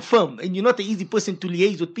on your firm and you're not an easy person to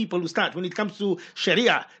liaise with people who start. When it comes to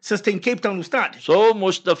Sharia, sister in Cape Town who start. So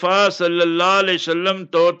Mustafa sallallahu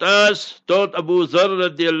alayhi wasallam taught Abu Dharr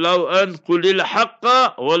radiallahu an, Qulil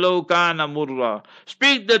haqqa walau kana murra.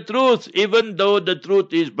 Speak the truth even though the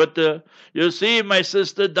truth is bitter. You see, my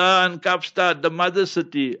sister Da in Kaapstad, the mother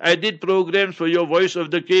city, I did programs for your Voice of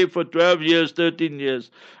the Cape for 12 years, 13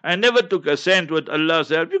 years. I never took a cent with Allah's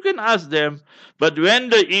help. You can ask them. But when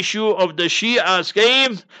the issue of the Shias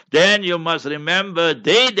came, then you must remember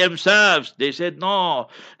they themselves, they said, no,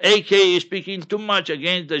 AK is speaking too much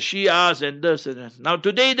against the Shias and this and that. Now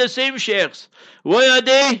today the same sheikhs, where are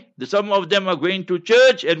they? Some of them are going to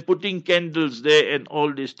church and putting candles there and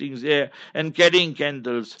all these things there and carrying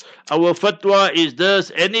candles. Our fatwa is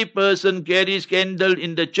this: any person carries candle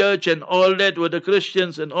in the church and all that with the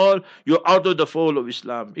Christians and all, you're out of the fold of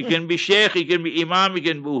Islam. It can be sheikh, it can be imam, it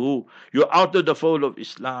can be who. You're out of the fold of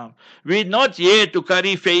Islam. We're not here to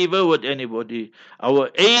curry favor with anybody.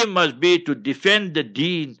 Our aim must be to defend the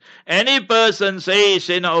deen. Any person says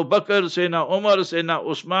Sayyidina Abu Bakr, Sayyidina Umar, Sayyidina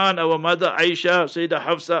Usman, our mother Aisha, Sayyidina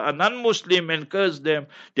Hafsa are non-Muslim and curse them,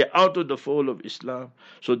 they're out of the fold of Islam.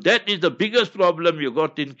 So that is the biggest problem you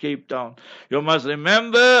got in Cape Town. You must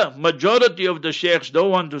remember, majority of the sheikhs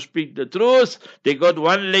don't want to speak the truth. They got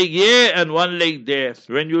one leg here and one leg there.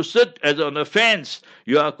 When you sit as on a fence,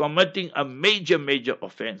 you are committing a major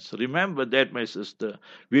offense. Remember that, my sister.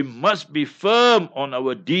 We must be firm on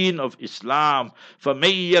our deen of Islam.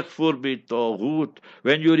 فَمَن يَكْفُرْ بِالطَّاغُوتِ.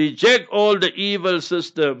 When you reject all the evil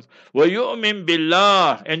system, وَيُؤْمِن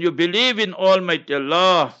بِاللَّهِ, and you believe in Almighty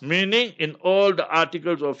Allah, meaning in all the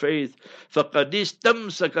articles of faith, فَقَدْ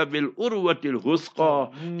اسْتَمْسَكَ بِالْأُرْوَةِ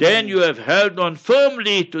الْوُثْقَى. Then you have held on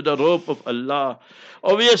firmly to the rope of Allah.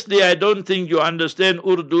 Obviously, I don't think you understand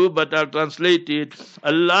Urdu, but I'll translate it.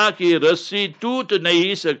 Allah ki rassi toot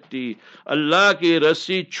nahi sakti. Allah ki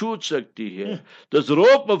rassi choot sakti hai. This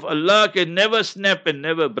rope of Allah can never snap and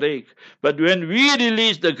never break. But when we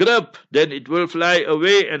release the grip, then it will fly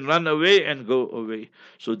away and run away and go away.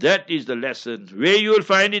 So that is the lesson. Where you will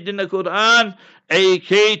find it in the Quran,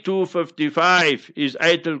 AK 255 is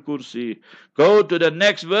Ayatul Kursi. Go to the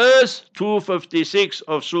next verse, 256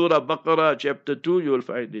 of Surah Baqarah, chapter 2, you will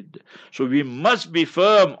find it. So we must be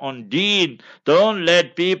firm on deen. Don't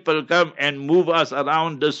let people come and move us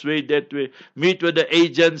around this way, that way. Meet with the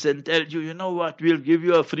agents and tell you, you know what, we'll give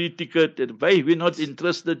you a free ticket. And why? We're not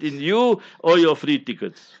interested in you or your free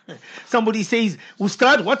tickets. Somebody says,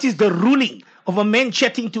 Ustad, what is the ruling of a man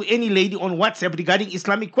chatting to any lady on WhatsApp regarding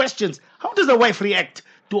Islamic questions? How does a wife react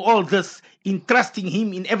to all this, in trusting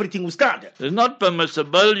him in everything, Ustad? It's not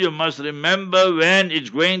permissible. You must remember when it's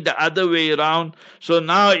going the other way around. So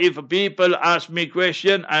now if people ask me a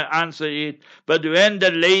question, I answer it. But when the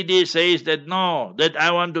lady says that, no, that I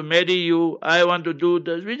want to marry you, I want to do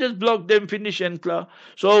this, we just block them, finish and clear.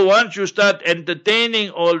 So once you start entertaining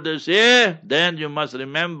all this here, then you must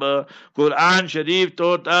remember, Quran Sharif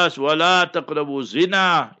taught us, وَلَا تَقْرَبُوا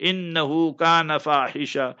zina, إِنَّهُ كَانَ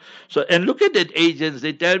فَاحِشًا. So, and look at that agents,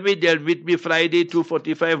 they tell me they'll meet me Friday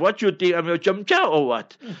 2:45. What you think, I'm your chamcha or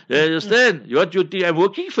what? You understand? What you think, I'm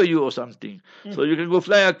working for you or something? So you can go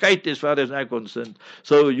fly a kite as far as I'm concerned.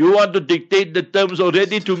 So you want to dictate the terms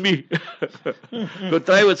already to me. Go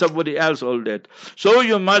try with somebody else, all that. So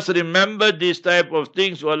you must remember these type of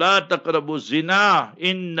things. وَلَا تَقْرَبُوا الزِّنَا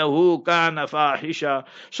إِنَّهُ كَانَ فَاحِشًا.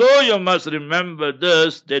 So you must remember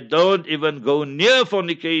this, that don't even go near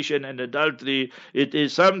fornication and adultery. It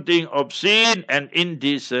is something obscene and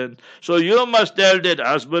indecent. So you must tell that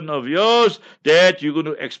husband of yours that you're going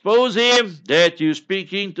to expose him, that you're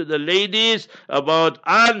speaking to the ladies about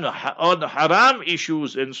on haram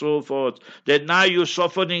issues and so forth, that now you're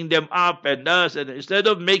softening them up and thus, and instead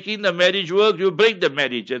of making the marriage work, you break the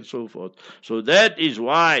marriage and so forth. So that is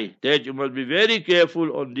why that you must be very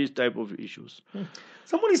careful on these type of issues.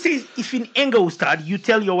 Somebody says, if in anger, Ustad, you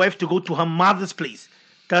tell your wife to go to her mother's place,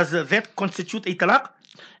 does that constitute a talaq?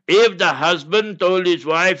 If the husband told his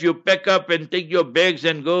wife, you pack up and take your bags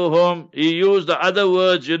and go home, he used the other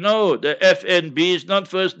words, you know, the FNBs, not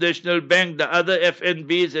First National Bank, the other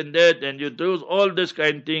FNBs and that, and you do all this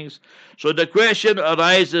kind of things. So the question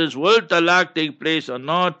arises, will talaq take place or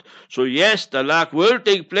not? So yes, talaq will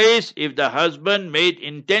take place if the husband made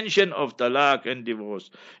intention of talaq and divorce.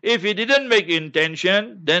 If he didn't make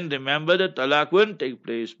intention, then remember that talaq won't take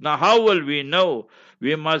place. Now how will we know?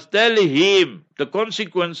 we must tell him the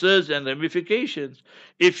consequences and ramifications.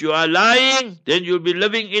 If you are lying, then you'll be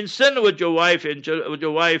living in sin with your wife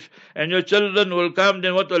and your children will come.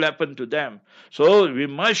 Then what will happen to them? So we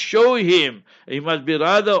must show him. He must be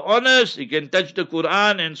rather honest. He can touch the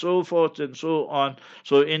Quran and so forth and so on.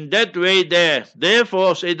 So in that way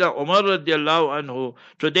therefore Sayyidina Umar radiallahu anhu,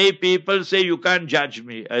 today people say you can't judge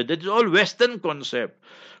me. That is all Western concept.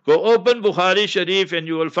 Go open Bukhari Sharif and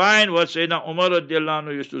you will find what Sayyidina Umar radiallahu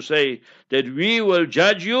anhu used to say, that we will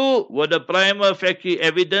judge you with the prima facie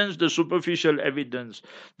evidence, the superficial evidence.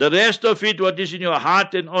 The rest of it, what is in your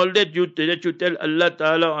heart and all that you tell Allah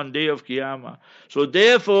Ta'ala on day of Qiyamah. So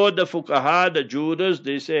therefore the fuqaha, the jurors,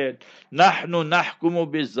 they said, Nahnu nahkumu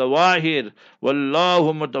biz-zawahir,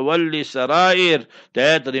 wallahu mutawalli sarair.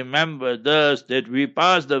 That remember this, that we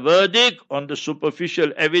pass the verdict on the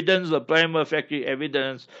superficial evidence, the prima facie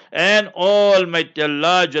evidence. And Almighty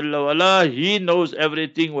Allah Jalla wala, He knows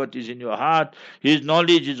everything what is in your heart. His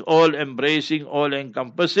knowledge is all embracing, all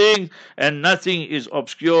encompassing, and nothing is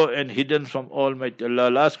obscure and hidden from Almighty Allah.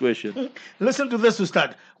 Last question. Listen to this,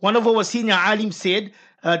 Ustad. One of our senior alim said,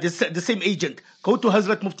 the same agent, go to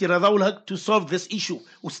Hazrat Mufti Radaul Haq to solve this issue.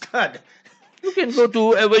 Ustad. You can go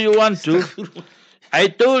to whoever you want to. I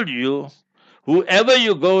told you, whoever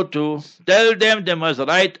you go to, tell them they must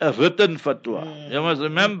write a written fatwa. You must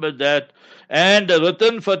remember that. And the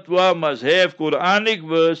written fatwa must have Quranic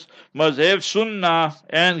verse, must have Sunnah,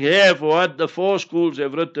 and have what the four schools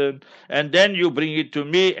have written. And then you bring it to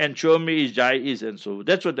me and show me is jaiz and so.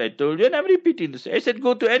 That's what I told you. And I'm repeating this. I said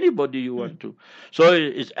go to anybody you want to. So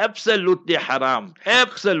it's absolutely haram.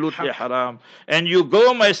 Absolutely haram. And you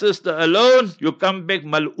go, my sister, alone, you come back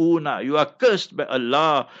mal'una. You are cursed by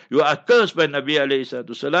Allah. You are cursed by Nabi alayhi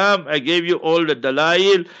salatu salam. I gave you all the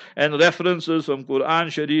dalail and references from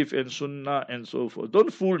Quran Sharif and Sunnah and so forth.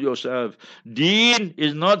 Don't fool yourself. Deen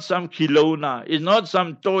is not some khilona. It's not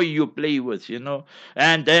some toy you play with,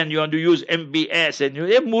 And then you want to use MBS and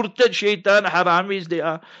murtad shaitan haramis they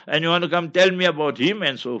are. And you want to come tell me about him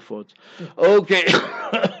and so forth. Okay.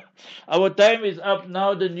 Our time is up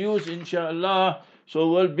now. The news, inshallah, so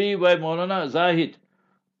will be by Maulana Zahid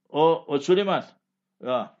or Suleiman.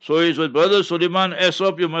 Yeah. So it's with Brother Suleiman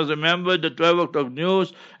Esop. You must remember the 12 o'clock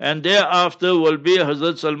news, and thereafter will be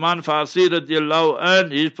Hazrat Salman Farsi radiallahu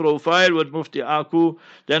and his profile with Mufti Aku.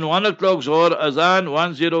 Then 1 o'clock Zohar Azan,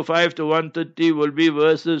 105 to 130 will be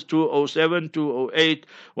verses 207 to 08,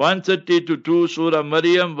 130 to 2 Surah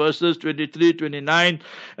Maryam verses 23, 29,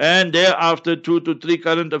 and thereafter 2 to 3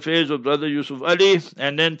 current affairs of Brother Yusuf Ali,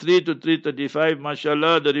 and then 3 to 3:35,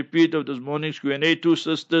 mashallah, the repeat of this morning's Q&A. Two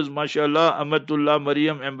sisters, mashallah, Amatullah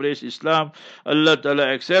Maryam embrace Islam. Allah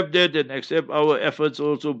Ta'ala accept it and accept our efforts,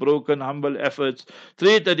 also broken, humble efforts.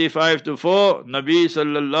 3:35 to 4, Nabi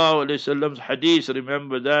Sallallahu Alaihi Wasallam's hadith,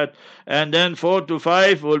 remember that. And then 4 to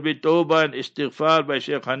 5 will be Tawbah and Istighfar by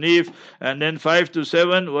Sheikh Hanif. And then 5 to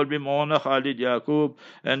 7 will be Maulana Khalid Yaqub.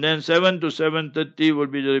 And then 7 to 7:30 will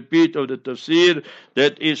be the repeat of the tafsir.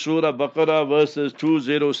 That is Surah Baqarah verses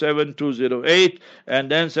 207, 208. And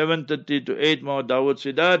then 7:30 to 8 more Dawud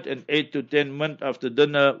Sidat. And 8 to 10 month after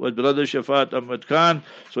dinner with Brother Shafat Ahmad Khan.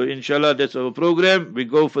 So inshallah that's our program. We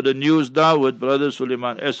go for the news now with Brother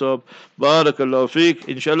Suleiman Esop. Barakallahu Feek.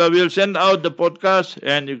 Inshallah we'll send out the podcast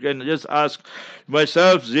and you can just ask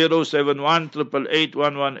myself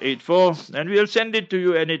 071-888-1184 and we'll send it to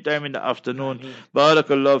you anytime in the afternoon.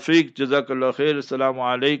 Barakallahu Feek. Jazakallahu khair. Assalamu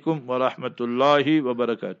alaikum wa rahmatullahi wa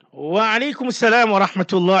barakatuh. Wa alaikum assalam wa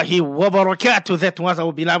rahmatullahi wa barakatuh. That was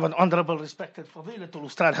our beloved, honorable, respected Fadilatul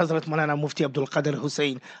Ustad Hazrat Maulana Mufti Abdul Qadir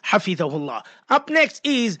Hussain Hafidhahullah. Up next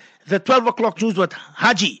is the 12 o'clock news with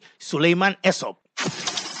Haji Suleiman Esop.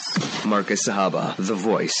 Marcus Sahaba, the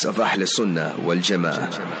voice of Ahl Sunnah wal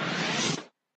Jama'ah.